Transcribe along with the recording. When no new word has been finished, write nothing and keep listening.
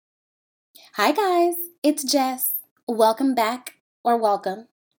Hi, guys. It's Jess. Welcome back, or welcome,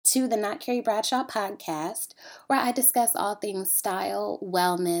 to the Not Carrie Bradshaw podcast, where I discuss all things style,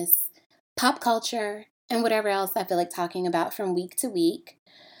 wellness, pop culture, and whatever else I feel like talking about from week to week.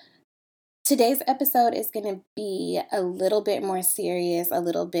 Today's episode is going to be a little bit more serious, a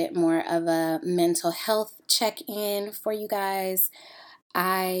little bit more of a mental health check in for you guys.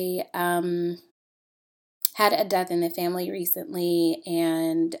 I had a death in the family recently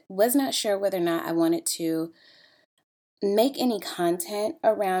and was not sure whether or not I wanted to make any content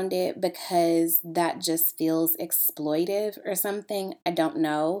around it because that just feels exploitive or something. I don't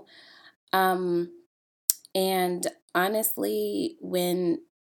know. Um, and honestly, when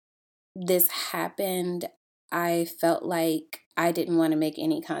this happened, I felt like I didn't want to make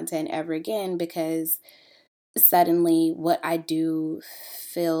any content ever again because suddenly what I do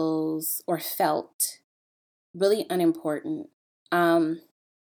feels or felt really unimportant.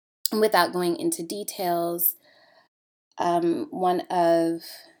 Without going into details, one of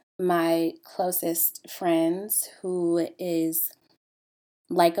my closest friends, who is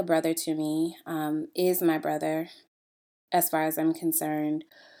like a brother to me, is my brother as far as I'm concerned,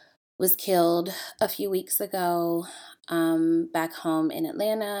 was killed a few weeks ago back home in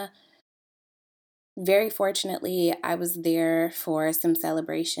Atlanta. Very fortunately, I was there for some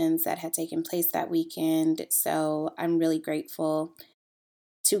celebrations that had taken place that weekend, so I'm really grateful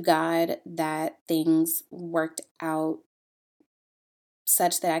to God that things worked out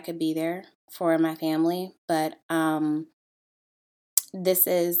such that I could be there for my family. But this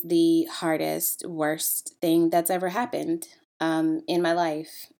is the hardest, worst thing that's ever happened in my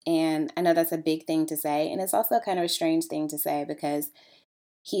life. And I know that's a big thing to say. And it's also kind of a strange thing to say because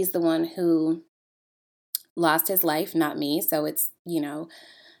he's the one who lost his life, not me. So it's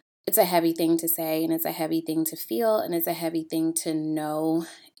a heavy thing to say and it's a heavy thing to feel and it's a heavy thing to know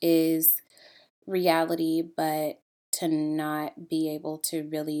is reality, but to not be able to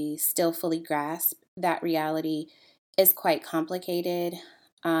really still fully grasp that reality is quite complicated.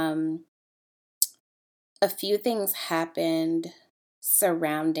 Um, a few things happened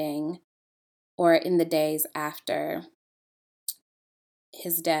surrounding or in the days after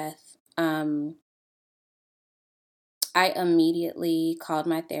his death. I immediately called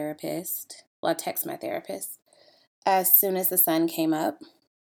my therapist. Well, I texted my therapist as soon as the sun came up,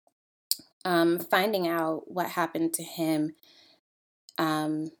 finding out what happened to him.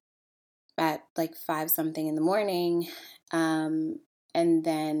 At like 5 something in the morning. Um, and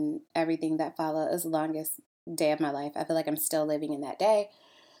then everything that followed is the longest day of my life. I feel like I'm still living in that day.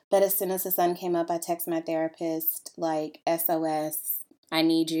 But as soon as the sun came up, I texted my therapist, like, SOS, I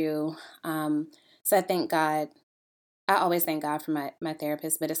need you. So I thank God. I always thank God for my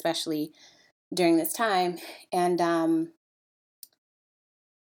therapist, but especially during this time. And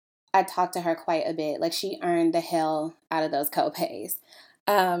I talked to her quite a bit. Like, she earned the hell out of those copays.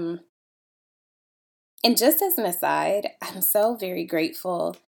 Um, And just as an aside, I'm so very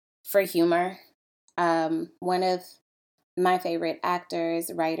grateful for humor. One of my favorite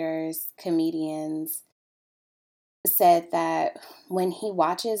actors, writers, comedians said that when he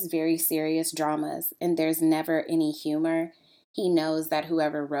watches very serious dramas and there's never any humor, he knows that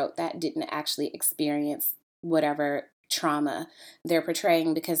whoever wrote that didn't actually experience whatever trauma they're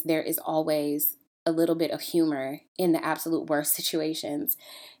portraying because there is always a little bit of humor in the absolute worst situations.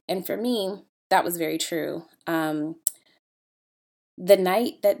 And for me, that was very true. The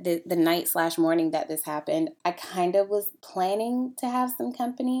night that the night slash morning that this happened, I kind of was planning to have some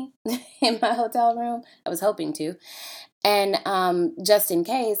company in my hotel room. I was hoping to. And just in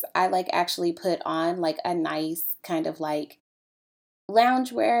case, I like actually put on like a nice kind of like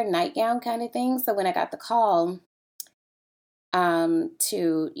loungewear nightgown kind of thing. So when I got the call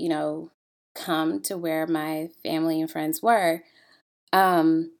to, come to where my family and friends were,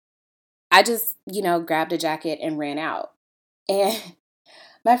 um, I just, grabbed a jacket and ran out. And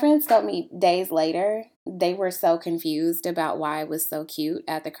my friends told me days later they were so confused about why I was so cute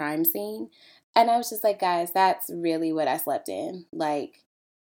at the crime scene. And I was just like, guys, that's really what I slept in. Like,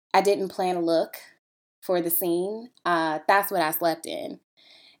 I didn't plan a look for the scene. That's what I slept in.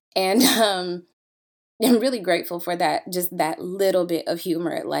 And I'm really grateful for that, just that little bit of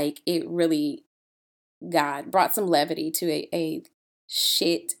humor. Like, it really, God, brought some levity to a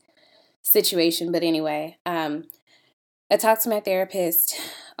shit situation. But anyway, I talk to my therapist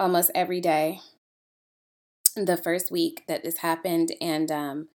almost every day the first week that this happened,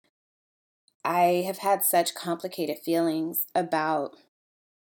 and I have had such complicated feelings about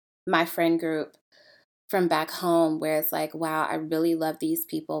my friend group from back home where it's like, wow, I really love these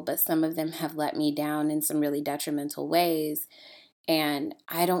people, but some of them have let me down in some really detrimental ways. And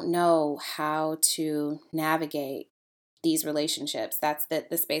I don't know how to navigate these relationships. That's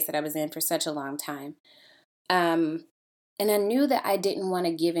the space that I was in for such a long time. Um, and I knew that I didn't want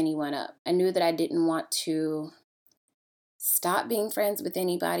to give anyone up. I knew that I didn't want to stop being friends with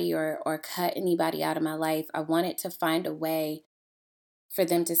anybody or cut anybody out of my life. I wanted to find a way for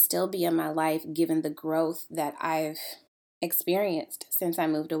them to still be in my life given the growth that I've experienced since I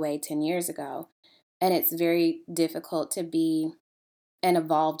moved away 10 years ago. And it's very difficult to be an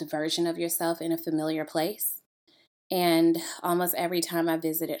evolved version of yourself in a familiar place. And almost every time I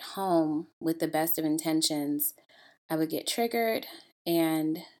visited home with the best of intentions, I would get triggered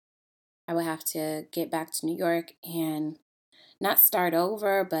and I would have to get back to New York and not start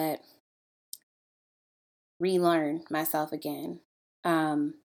over, but relearn myself again.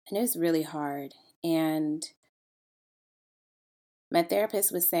 And it was really hard. And my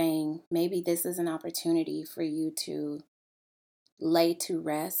therapist was saying, maybe this is an opportunity for you to lay to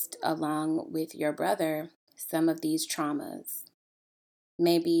rest along with your brother some of these traumas.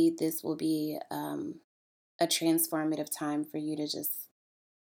 Maybe this will be a transformative time for you to just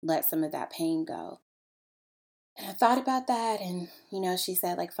let some of that pain go. And I thought about that, and she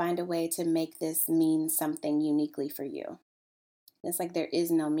said, like, find a way to make this mean something uniquely for you. It's like there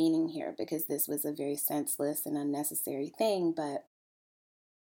is no meaning here because this was a very senseless and unnecessary thing, but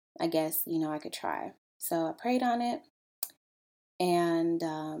I guess, I could try. So I prayed on it and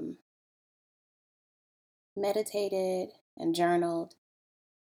meditated and journaled.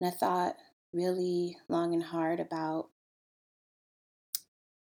 And I thought really long and hard about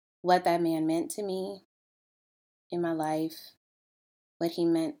what that man meant to me in my life, what he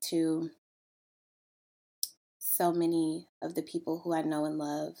meant to so many of the people who I know and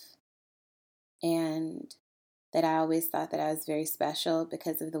love, and that I always thought that I was very special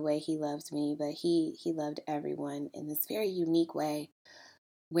because of the way he loved me, but he loved everyone in this very unique way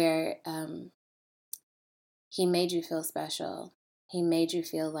where he made you feel special. He made you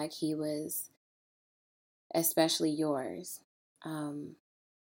feel like he was especially yours. And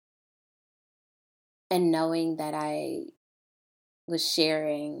knowing that I was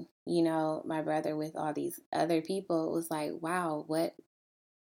sharing, my brother with all these other people, it was like, wow, what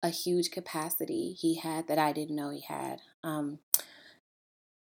a huge capacity he had that I didn't know he had.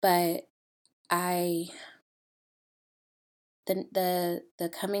 But I, the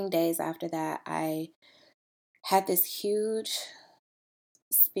coming days after that, I had this huge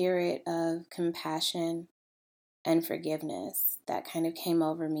spirit of compassion and forgiveness that kind of came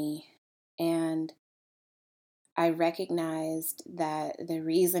over me. And I recognized that the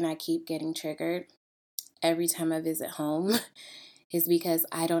reason I keep getting triggered every time I visit home is because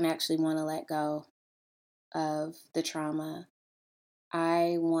I don't actually want to let go of the trauma.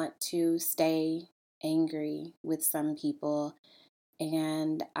 I want to stay angry with some people,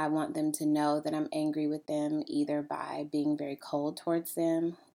 and I want them to know that I'm angry with them either by being very cold towards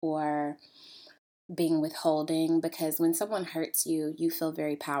them or being withholding, because when someone hurts you, you feel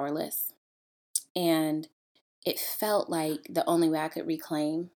very powerless. And it felt like the only way I could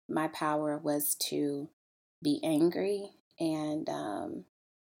reclaim my power was to be angry and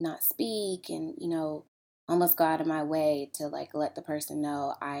not speak and, almost go out of my way to like let the person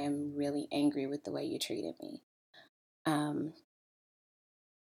know I am really angry with the way you treated me. Um,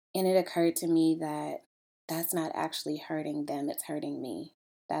 and it occurred to me that that's not actually hurting them, it's hurting me.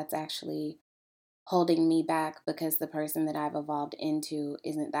 That's actually holding me back because the person that I've evolved into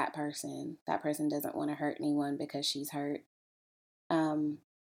isn't that person. That person doesn't want to hurt anyone because she's hurt. Um,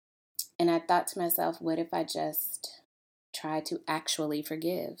 and I thought to myself, what if I just try to actually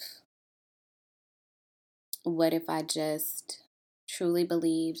forgive? What if I just truly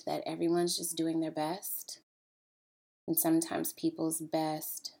believed that everyone's just doing their best? And sometimes people's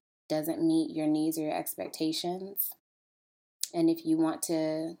best doesn't meet your needs or your expectations. And if you want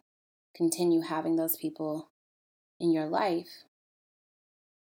to continue having those people in your life,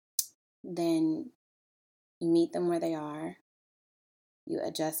 then you meet them where they are, you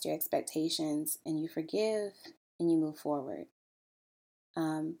adjust your expectations, and you forgive and you move forward.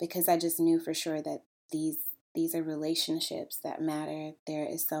 Because I just knew for sure that these are relationships that matter. There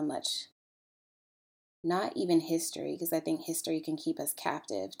is so much, not even history, because I think history can keep us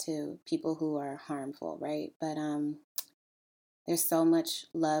captive to people who are harmful, right? But there's so much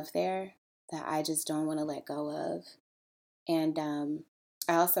love there that I just don't want to let go of. And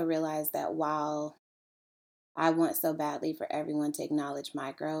I also realized that while I want so badly for everyone to acknowledge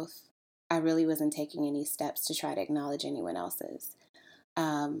my growth, I really wasn't taking any steps to try to acknowledge anyone else's.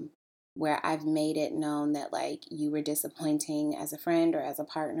 Where I've made it known that like you were disappointing as a friend or as a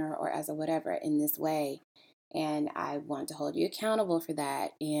partner or as a whatever in this way. and I want to hold you accountable for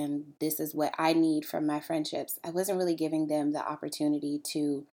that. And this is what I need from my friendships. I wasn't really giving them the opportunity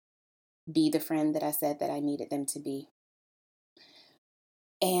to be the friend that I said that I needed them to be.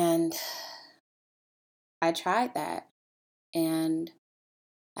 And I tried that. And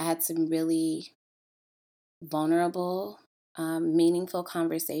I had some really vulnerable, meaningful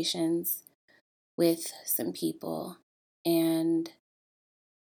conversations with some people. And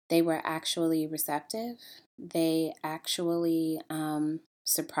they were actually receptive. They actually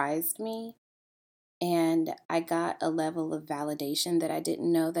surprised me. And I got a level of validation that I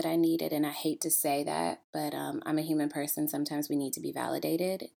didn't know that I needed. And I hate to say that, but I'm a human person. Sometimes we need to be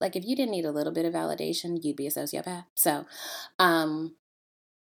validated. Like, if you didn't need a little bit of validation, you'd be a sociopath. So, um,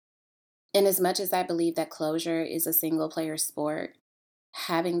 and as much as I believe that closure is a single player sport,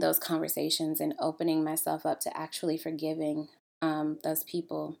 having those conversations and opening myself up to actually forgiving those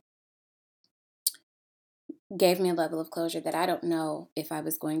people gave me a level of closure that I don't know if I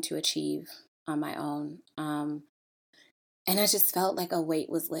was going to achieve on my own. And I just felt like a weight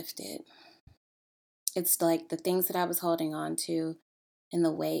was lifted. It's like the things that I was holding on to in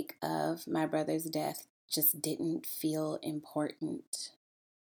the wake of my brother's death just didn't feel important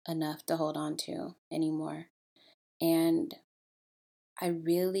enough to hold on to anymore. And I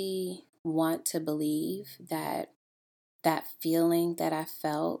really want to believe that that feeling that I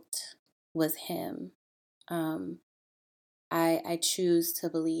felt was him. Um, I choose to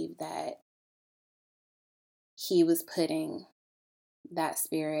believe that he was putting that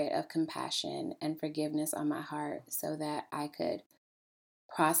spirit of compassion and forgiveness on my heart so that I could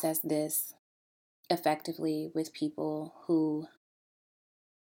process this effectively with people who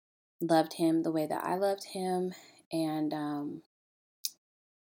loved him the way that I loved him, and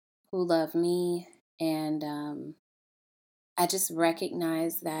who love me. And I just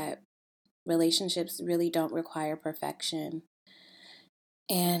recognize that relationships really don't require perfection.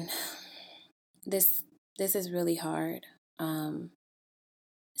 And this this is really hard. Um,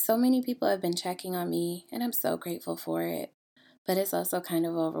 so many people have been checking on me, and I'm so grateful for it. But it's also kind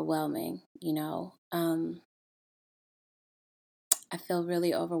of overwhelming, you know. I feel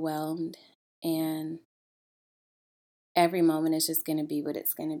really overwhelmed, and every moment is just going to be what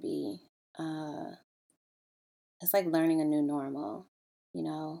it's going to be. Uh, it's like learning a new normal, you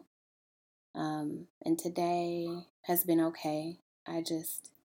know. And today has been okay. I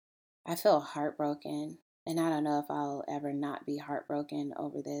feel heartbroken. And I don't know if I'll ever not be heartbroken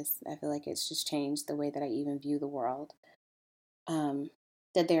over this. I feel like it's just changed the way that I even view the world. Um,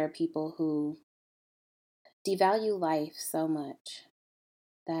 that there are people who devalue life so much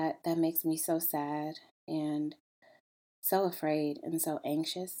that makes me so sad and so afraid and so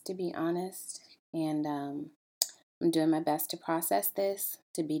anxious, to be honest. And I'm doing my best to process this,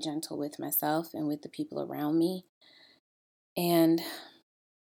 to be gentle with myself and with the people around me. And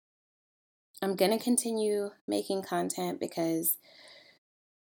I'm going to continue making content because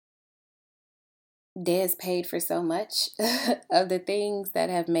Dez paid for so much of the things that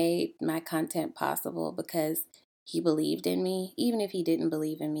have made my content possible because he believed in me. Even if he didn't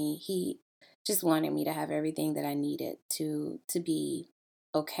believe in me, he just wanted me to have everything that I needed to be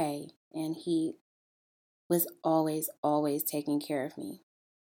okay. And he was always taking care of me.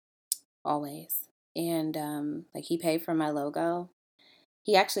 Always. And like, he paid for my logo.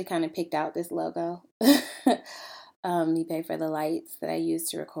 He actually kind of picked out this logo. He paid for the lights that I used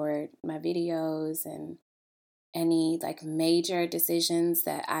to record my videos and any like major decisions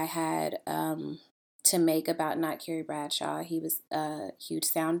that I had to make about Not Carrie Bradshaw. He was a huge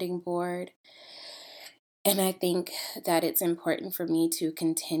sounding board. And I think that it's important for me to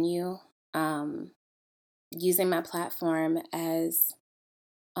continue um, using my platform as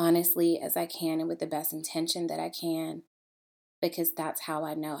honestly as I can and with the best intention that I can, because that's how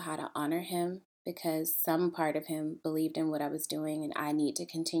I know how to honor him. Because some part of him believed in what I was doing, and I need to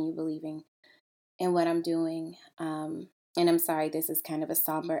continue believing in what I'm doing. And I'm sorry, this is kind of a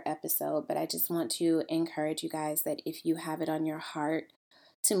somber episode, but I just want to encourage you guys that if you have it on your heart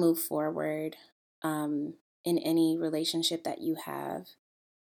to move forward in any relationship that you have,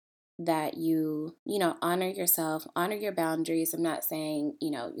 that you know, honor yourself, honor your boundaries. I'm not saying,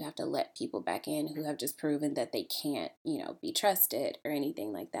 you know, you have to let people back in who have just proven that they can't, you know, be trusted or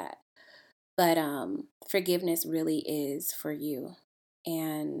anything like that. But forgiveness really is for you.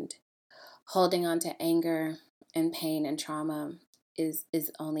 And holding on to anger and pain and trauma is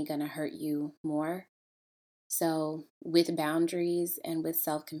only going to hurt you more. So, with boundaries and with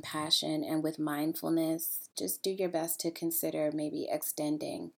self-compassion and with mindfulness, just do your best to consider maybe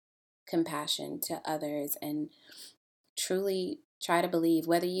extending compassion to others and truly try to believe,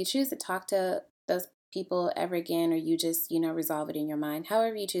 whether you choose to talk to those people ever again, or you just, resolve it in your mind,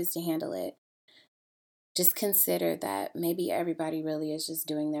 however you choose to handle it, just consider that maybe everybody really is just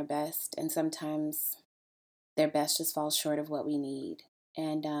doing their best. And sometimes their best just falls short of what we need.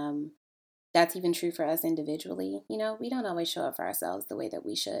 And that's even true for us individually. We don't always show up for ourselves the way that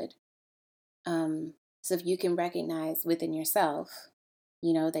we should. So if you can recognize within yourself,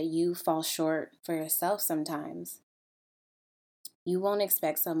 that you fall short for yourself sometimes, you won't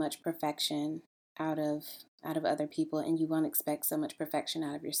expect so much perfection out of other people, and you won't expect so much perfection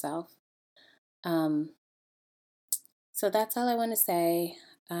out of yourself. So that's all I want to say.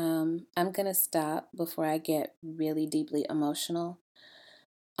 I'm gonna stop before I get really deeply emotional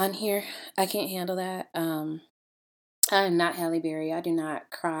on here. I can't handle that. I'm not Halle Berry. I do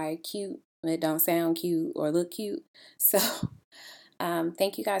not cry cute. It don't sound cute or look cute. So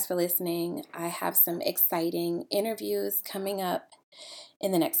thank you guys for listening. I have some exciting interviews coming up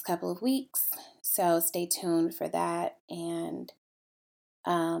in the next couple of weeks. So stay tuned for that, and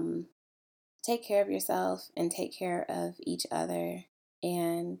take care of yourself and take care of each other,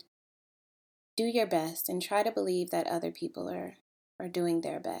 and do your best and try to believe that other people are doing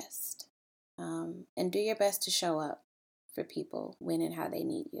their best. And do your best to show up for people when and how they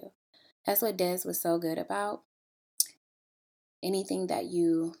need you. That's what Des was so good about. Anything that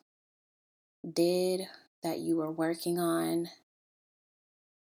you did, that you were working on,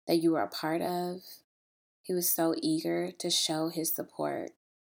 that you were a part of, he was so eager to show his support.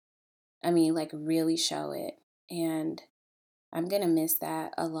 I mean, like, really show it. And I'm going to miss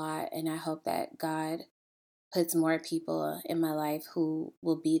that a lot. And I hope that God puts more people in my life who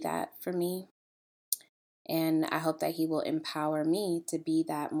will be that for me. And I hope that he will empower me to be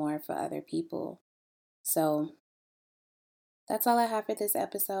that more for other people. So that's all I have for this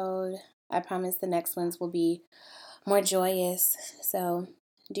episode. I promise the next ones will be more joyous. So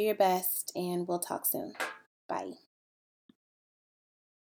do your best, and we'll talk soon. Bye.